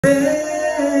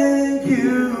Thank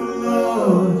you,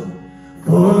 Lord,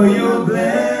 for your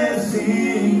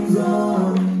blessings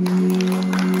on me.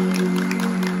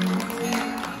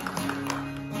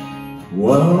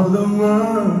 While the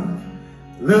world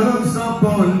looks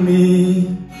upon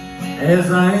me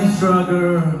as I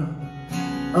struggle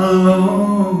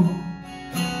alone,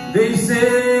 they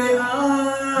say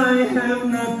I have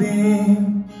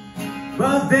nothing,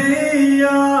 but they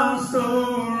are so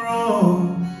wrong.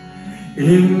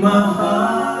 In my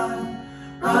heart,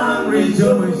 I'm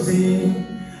rejoicing,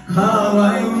 how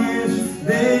I wish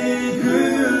they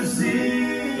could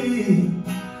see.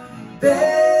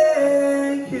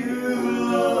 Thank you,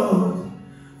 Lord,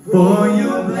 for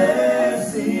your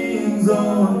blessings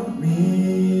on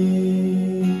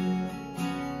me.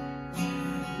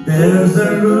 There's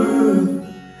a roof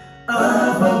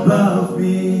up above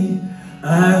me,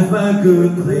 I've a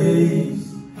good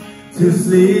place to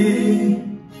sleep.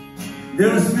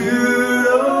 There's food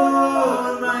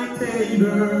on my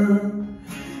table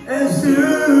and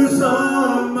shoes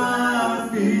on my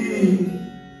feet.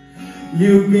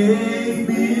 You gave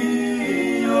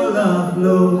me your love,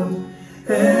 Lord,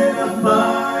 and a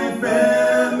fine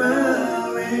family.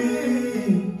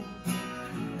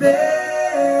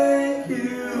 Thank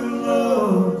you,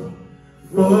 Lord,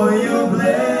 for your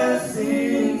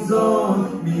blessings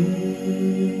on me.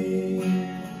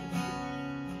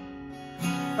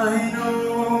 I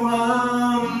know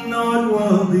I'm not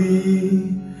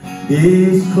worthy.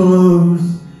 These clothes,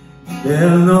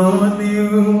 they're not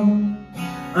new.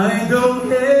 I don't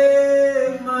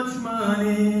have much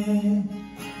money,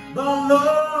 but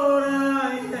Lord,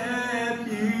 I have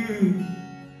you,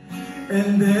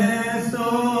 and that's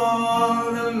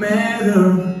all that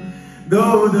matters,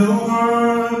 though the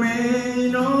world may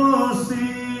not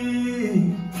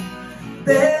see.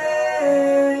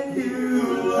 Thank you,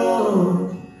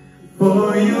 Lord,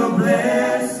 for your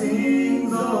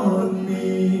blessings on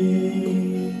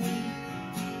me.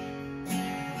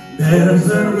 There's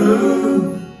a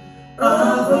roof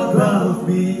up above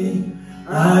me,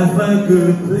 I've a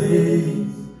good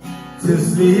place to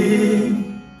sleep.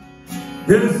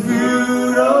 There's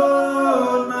food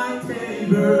on my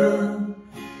table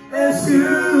and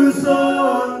shoes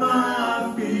on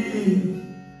my feet.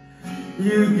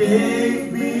 You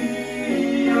gave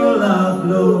me your love,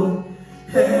 Lord,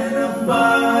 and a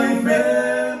fine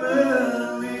family.